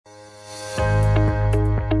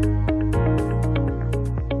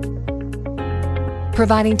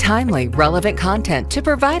providing timely, relevant content to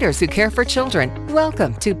providers who care for children.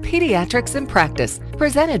 Welcome to Pediatrics in Practice,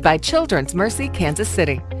 presented by Children's Mercy Kansas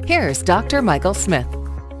City. Here's Dr. Michael Smith.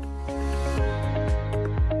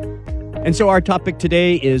 And so our topic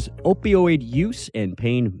today is opioid use and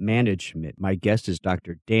pain management. My guest is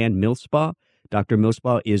Dr. Dan Millspaugh. Dr.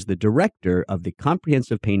 Millspaugh is the director of the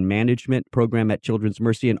Comprehensive Pain Management Program at Children's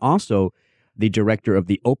Mercy and also the director of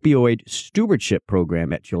the Opioid Stewardship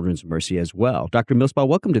Program at Children's Mercy as well. Dr. Millspaugh,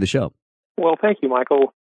 welcome to the show. Well, thank you,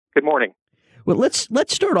 Michael. Good morning. Well, let's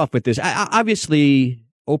start off with this. Obviously,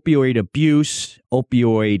 opioid abuse,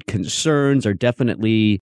 opioid concerns are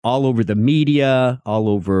definitely all over the media, all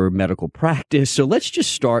over medical practice. So let's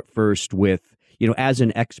just start first with, as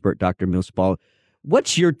an expert, Dr. Millspaugh,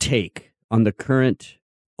 what's your take on the current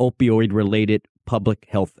opioid-related public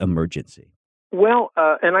health emergency? Well,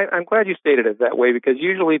 and I'm glad you stated it that way, because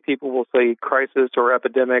usually people will say crisis or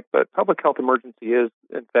epidemic, but public health emergency is,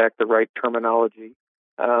 in fact, the right terminology.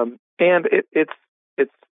 And it's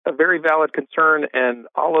a very valid concern, and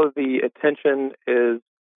all of the attention is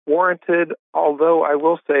warranted, although I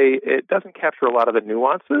will say it doesn't capture a lot of the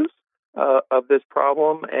nuances of this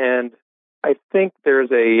problem. And I think there's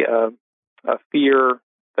a fear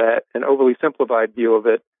that an overly simplified view of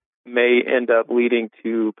it may end up leading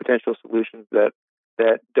to potential solutions that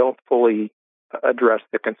don't fully address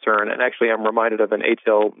the concern. And actually, I'm reminded of an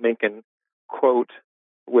H.L. Mencken quote,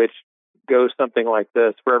 which goes something like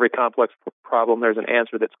this: for every complex problem, there's an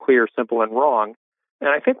answer that's clear, simple, and wrong. And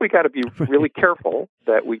I think we got to be really careful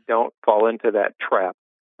that we don't fall into that trap,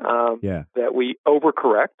 that we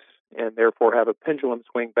overcorrect and therefore have a pendulum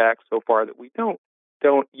swing back so far that we don't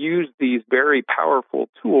use these very powerful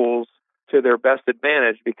tools to their best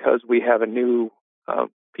advantage because we have a new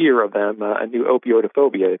fear of them, a new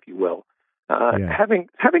opioidophobia, if you will. Having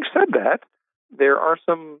said that, there are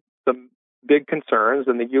some big concerns,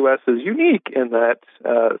 and the U.S. is unique in that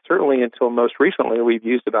certainly until most recently, we've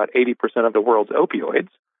used about 80% of the world's opioids,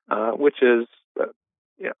 which is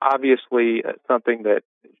obviously something that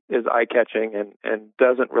is eye-catching and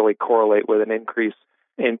doesn't really correlate with an increase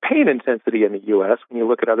in pain intensity in the U.S. When you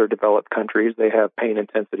look at other developed countries, they have pain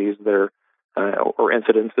intensities that are or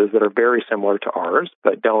incidences that are very similar to ours,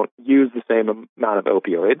 but don't use the same amount of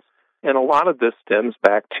opioids. And a lot of this stems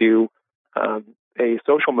back to a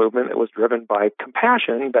social movement that was driven by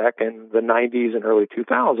compassion back in the 90s and early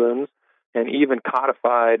 2000s, and even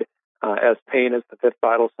codified as pain as the fifth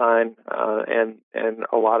vital sign, and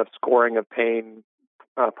a lot of scoring of pain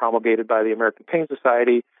promulgated by the American Pain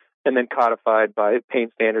Society, and then codified by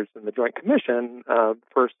pain standards in the Joint Commission,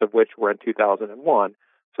 first of which were in 2001.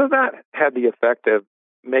 So that had the effect of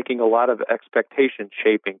making a lot of expectation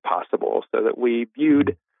shaping possible, so that we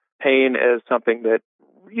viewed pain as something that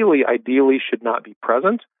really ideally should not be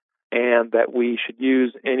present, and that we should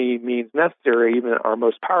use any means necessary, even our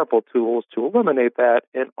most powerful tools, to eliminate that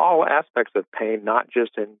in all aspects of pain, not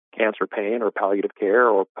just in cancer pain or palliative care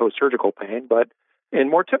or post-surgical pain, but in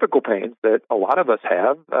more typical pains that a lot of us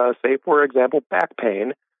have, say, for example, back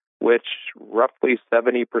pain, which roughly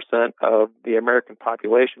 70% of the American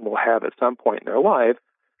population will have at some point in their life.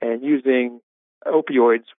 And using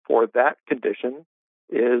opioids for that condition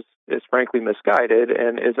is frankly misguided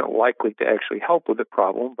and isn't likely to actually help with the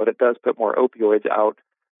problem, but it does put more opioids out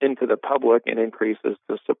into the public and increases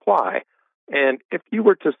the supply. And if you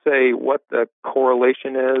were to say what the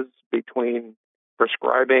correlation is between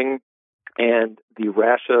prescribing and the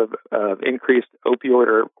rash of increased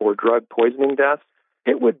opioid or drug poisoning deaths,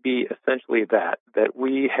 it would be essentially that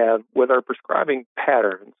we have, with our prescribing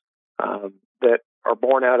patterns that are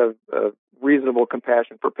born out of reasonable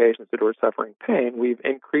compassion for patients that are suffering pain, we've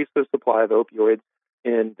increased the supply of opioids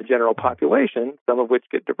in the general population, some of which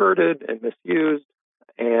get diverted and misused,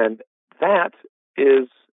 and that is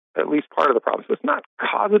at least part of the problem. So it's not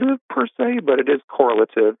causative per se, but it is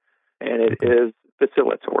correlative, and it is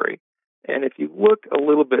facilitatory. And if you look a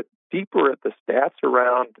little bit deeper at the stats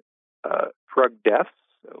around drug deaths,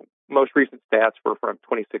 so most recent stats were from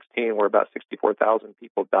 2016, where about 64,000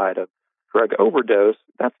 people died of drug overdose.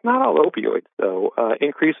 That's not all opioids, though.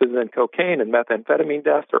 Increases in cocaine and methamphetamine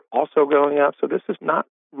deaths are also going up. So this is not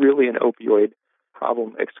really an opioid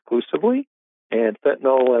problem exclusively. And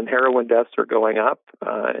fentanyl and heroin deaths are going up.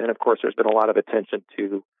 And of course, there's been a lot of attention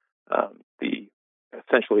to the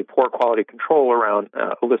essentially poor quality control around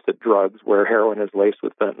illicit drugs, where heroin is laced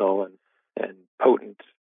with fentanyl and potent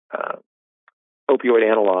opioid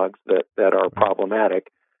analogs that are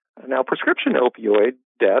problematic. Now, prescription opioid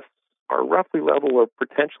deaths are roughly level or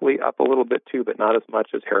potentially up a little bit too, but not as much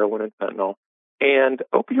as heroin and fentanyl. And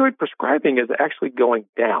opioid prescribing is actually going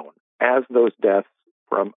down as those deaths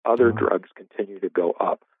from other drugs continue to go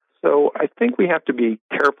up. So I think we have to be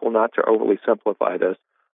careful not to overly simplify this.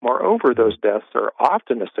 Moreover, those deaths are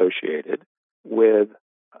often associated with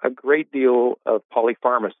a great deal of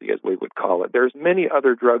polypharmacy, as we would call it. There's many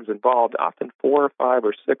other drugs involved, often 4 or 5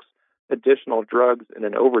 or 6 additional drugs in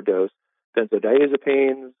an overdose.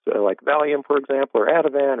 Benzodiazepines, like Valium, for example, or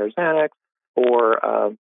Ativan, or Xanax,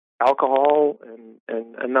 or alcohol,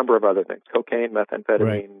 and a number of other things, cocaine,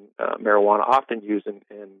 methamphetamine, marijuana, often used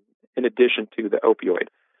in addition to the opioid.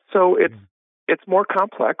 So it's more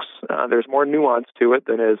complex. There's more nuance to it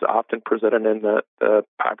than is often presented in the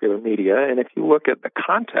popular media. And if you look at the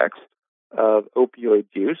context of opioid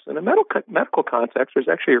use, in a medical context, there's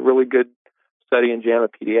actually a really good study in JAMA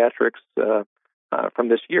Pediatrics from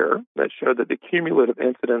this year that showed that the cumulative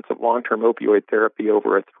incidence of long-term opioid therapy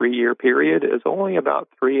over a 3-year period is only about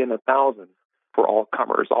 3 in 1,000 for all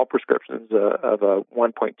comers, all prescriptions of a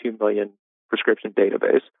 1.2 million prescription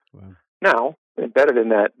database. Wow. Now, embedded in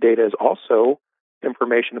that data is also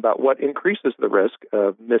information about what increases the risk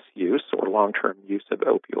of misuse or long-term use of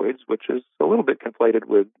opioids, which is a little bit conflated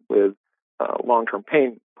with long-term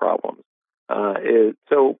pain problems.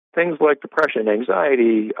 So things like depression,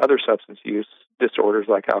 anxiety, other substance use disorders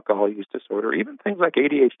like alcohol use disorder, even things like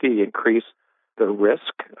ADHD increase the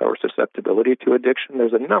risk or susceptibility to addiction.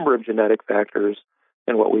 There's a number of genetic factors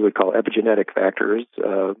and what we would call epigenetic factors,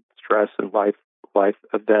 stress and life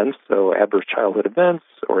events, so adverse childhood events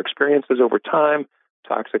or experiences over time,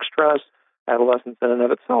 toxic stress, adolescence in and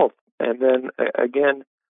of itself. And then, again,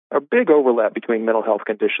 a big overlap between mental health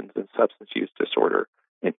conditions and substance use disorder.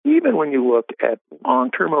 And even when you look at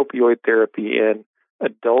long-term opioid therapy in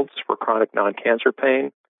adults for chronic non-cancer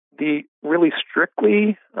pain, the really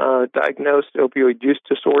strictly diagnosed opioid use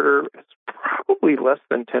disorder is probably less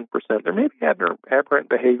than 10%. There may be aberrant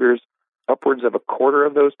behaviors upwards of a quarter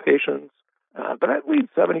of those patients, but at least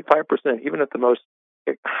 75%, even at the most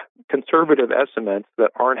conservative estimates,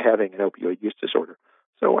 that aren't having an opioid use disorder.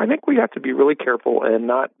 So I think we have to be really careful and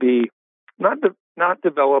not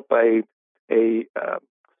develop a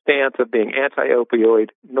stance of being anti-opioid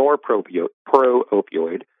nor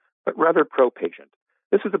pro-opioid, but rather pro-patient.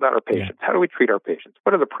 This is about our patients. Yeah. How do we treat our patients?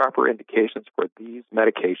 What are the proper indications for these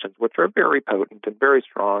medications, which are very potent and very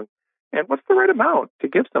strong? And what's the right amount to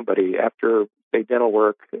give somebody after, say, dental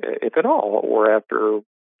work, if at all, or after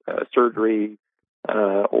surgery,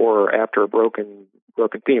 or after a broken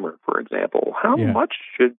femur, for example? How much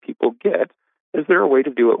should people get? Is there a way to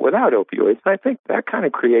do it without opioids? And I think that kind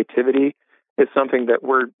of creativity is something that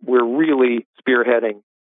we're really spearheading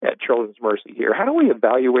at Children's Mercy here. How do we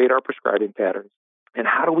evaluate our prescribing patterns, and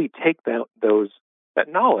how do we take that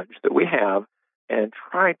knowledge that we have and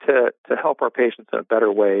try to help our patients in a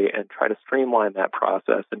better way and try to streamline that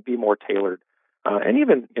process and be more tailored and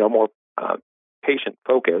even more patient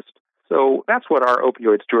focused? So that's what our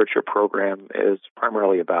opioid stewardship program is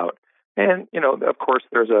primarily about. And, of course,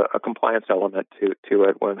 there's a compliance element to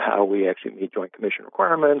it when how we actually meet Joint Commission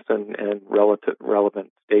requirements and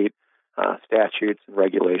relevant state statutes and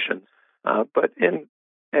regulations. But in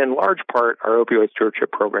large part, our opioid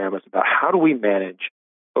stewardship program is about how do we manage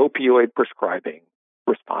opioid prescribing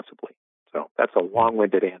responsibly. So that's a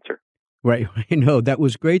long-winded answer. Right. No, that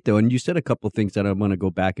was great, though. And you said a couple of things that I want to go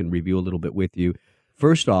back and review a little bit with you.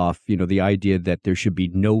 First off, the idea that there should be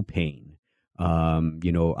no pain.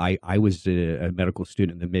 I was a medical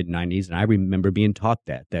student in the mid-'90s, and I remember being taught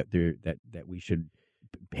that we should,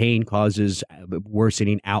 pain causes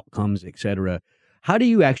worsening outcomes, et cetera. How do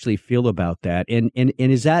you actually feel about that? And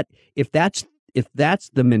is that, if that's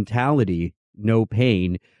the mentality, no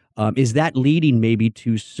pain, is that leading maybe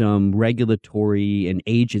to some regulatory and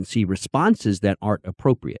agency responses that aren't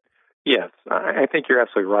appropriate? Yes, I think you're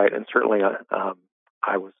absolutely right. And certainly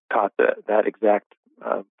I was taught that exact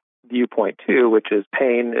viewpoint too, which is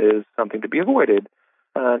pain is something to be avoided,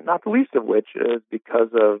 not the least of which is because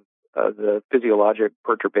of the physiologic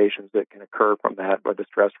perturbations that can occur from that, or the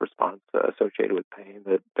stress response associated with pain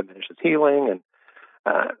that diminishes healing. And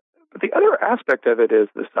but the other aspect of it is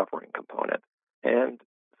the suffering component. And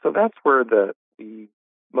so that's where the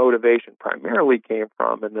motivation primarily came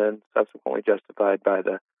from, and then subsequently justified by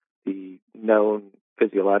the known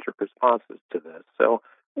physiologic responses to this. So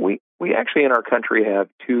we actually in our country have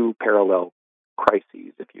two parallel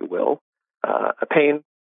crises, if you will, a pain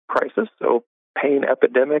crisis, so pain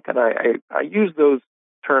epidemic, and I use those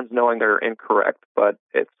terms knowing they're incorrect, but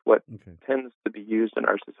it's what tends to be used in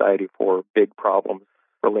our society for big problems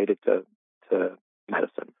related to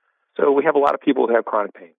medicine. So we have a lot of people who have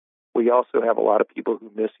chronic pain. We also have a lot of people who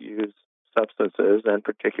misuse substances, and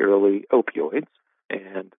particularly opioids.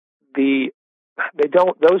 And the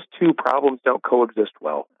those two problems don't coexist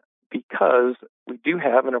well, because we do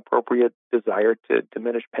have an appropriate desire to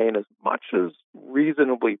diminish pain as much as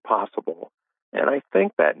reasonably possible. And I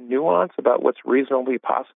think that nuance about what's reasonably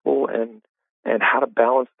possible and how to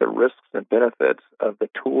balance the risks and benefits of the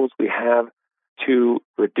tools we have to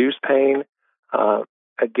reduce pain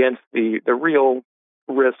against the real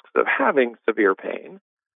risks of having severe pain,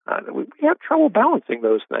 we have trouble balancing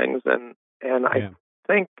those things. And I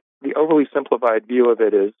think the overly simplified view of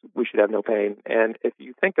it is we should have no pain. And if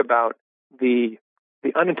you think about the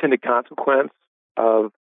unintended consequence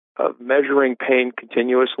of measuring pain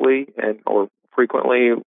continuously or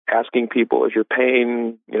frequently, asking people, is your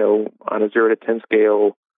pain, on a 0 to 10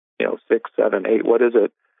 scale, 6, 7, 8, what is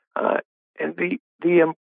it? And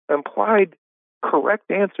the implied correct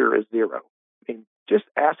answer is 0. I mean, just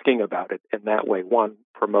asking about it in that way, one,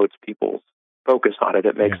 promotes people's focus on it.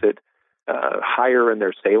 It makes it higher in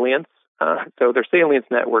their salience. So their salience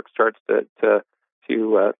network starts to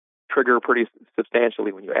trigger pretty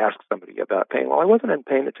substantially when you ask somebody about pain. Well, I wasn't in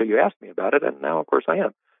pain until you asked me about it, and now, of course, I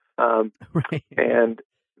am. Right. And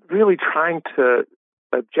really trying to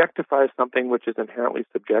objectify something which is inherently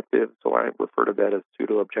subjective, so I refer to that as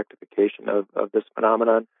pseudo-objectification of this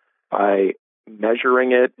phenomenon, by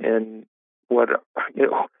measuring it in what,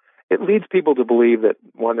 it leads people to believe that,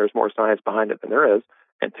 one, there's more science behind it than there is,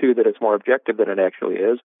 and two, that it's more objective than it actually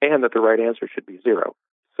is, and that the right answer should be 0.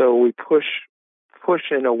 So we push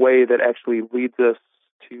in a way that actually leads us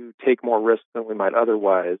to take more risks than we might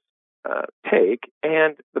otherwise take.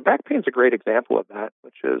 And the back pain is a great example of that,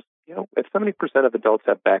 which is, if 70% of adults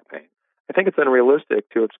have back pain, I think it's unrealistic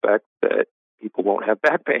to expect that people won't have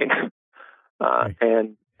back pain.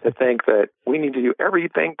 And to think that we need to do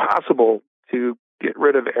everything possible to get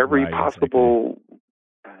rid of every possible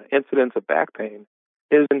incidence of back pain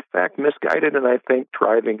is in fact misguided, and I think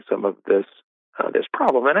driving some of this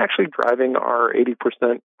problem, and actually driving our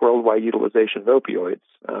 80% worldwide utilization of opioids.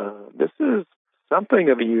 This is something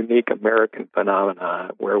of a unique American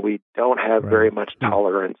phenomenon where we don't have very much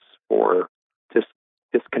tolerance for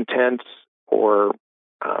discontent or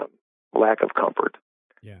lack of comfort.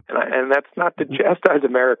 Yeah. And that's not to chastise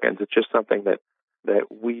Americans. It's just something that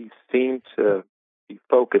we seem to be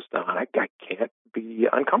focused on. I can't be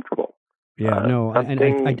uncomfortable. Yeah, no.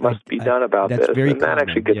 Something must be done about this. And that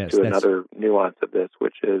actually gets to another nuance of this,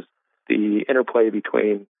 which is the interplay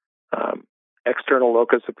between external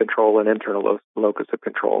locus of control and internal locus of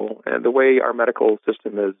control. And the way our medical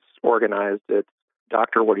system is organized, it's,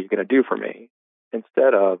 doctor, what are you going to do for me?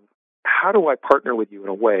 Instead of, how do I partner with you in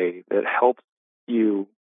a way that helps you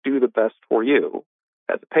do the best for you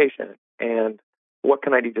as a patient? And what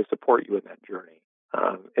can I do to support you in that journey?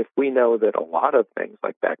 If we know that a lot of things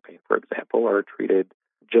like back pain, for example, are treated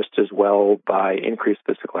just as well by increased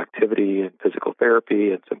physical activity and physical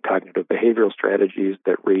therapy and some cognitive behavioral strategies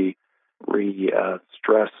that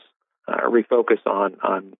stress, refocus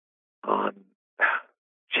on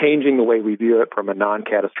changing the way we view it from a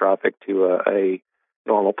non-catastrophic to a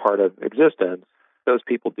normal part of existence, those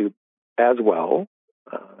people do as well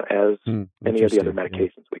as any of the other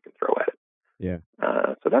medications we can throw at it. Yeah.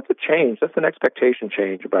 So that's a change. That's an expectation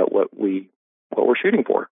change about what we're shooting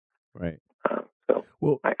for. Right. I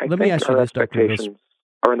let think me ask you our this, Dr. expectations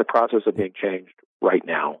are in the process of being changed right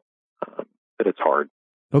now. But it's hard.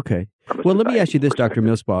 Okay. Well, let me ask you this, Dr.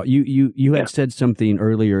 Millspaw. You had said something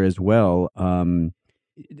earlier as well.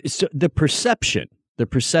 So the perception,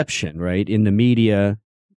 right, in the media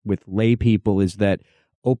with lay people is that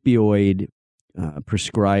opioid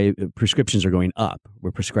prescriptions are going up.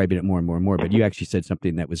 We're prescribing it more and more and more. But you actually said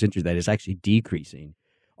something that was interesting, that is actually decreasing.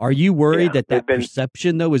 Are you worried that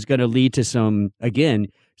perception, though, is going to lead to some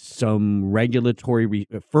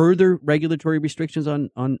further regulatory restrictions on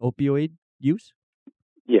opioid use?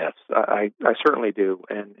 Yes, I certainly do,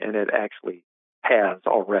 and it actually has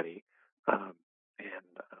already.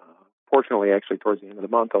 Fortunately, actually, towards the end of the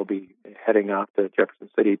month, I'll be heading off to Jefferson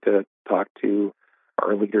City to talk to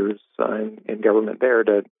our leaders in government there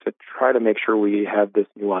to try to make sure we have this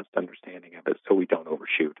nuanced understanding of it so we don't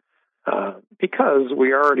overshoot. Because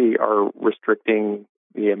we already are restricting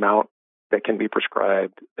the amount that can be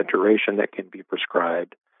prescribed, the duration that can be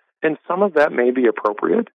prescribed, and some of that may be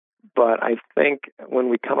appropriate, but I think when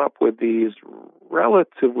we come up with these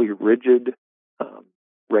relatively rigid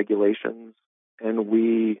regulations and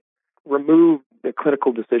we remove the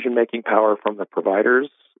clinical decision-making power from the providers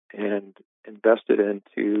and invest it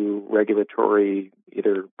into regulatory,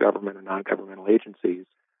 either government or non-governmental agencies,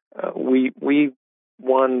 we leave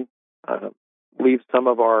some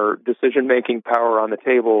of our decision-making power on the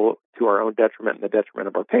table to our own detriment and the detriment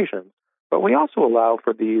of our patients. But we also allow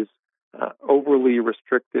for these overly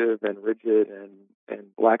restrictive and rigid and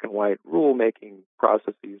black and white rulemaking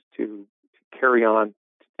processes to carry on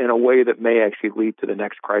in a way that may actually lead to the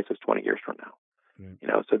next crisis 20 years from now.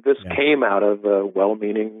 So this came out of a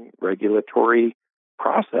well-meaning regulatory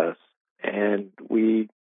process, and we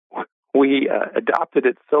adopted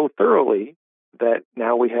it so thoroughly that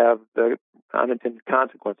now we have the unintended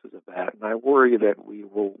consequences of that. And I worry that we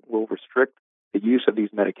will restrict the use of these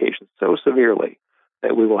medications so severely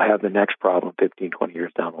that we will have the next problem 15, 20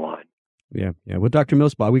 years down the line. Yeah. Well, Dr.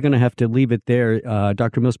 Millspaugh, we're going to have to leave it there.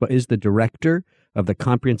 Dr. Millspaugh is the director of the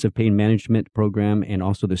Comprehensive Pain Management Program and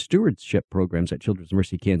also the Stewardship Programs at Children's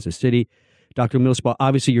Mercy Kansas City. Dr. Millspaugh,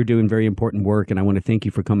 obviously you're doing very important work, and I want to thank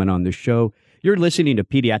you for coming on the show. You're listening to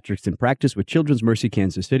Pediatrics in Practice with Children's Mercy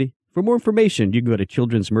Kansas City. For more information, you can go to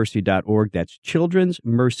childrensmercy.org. That's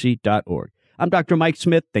childrensmercy.org. I'm Dr. Mike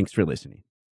Smith. Thanks for listening.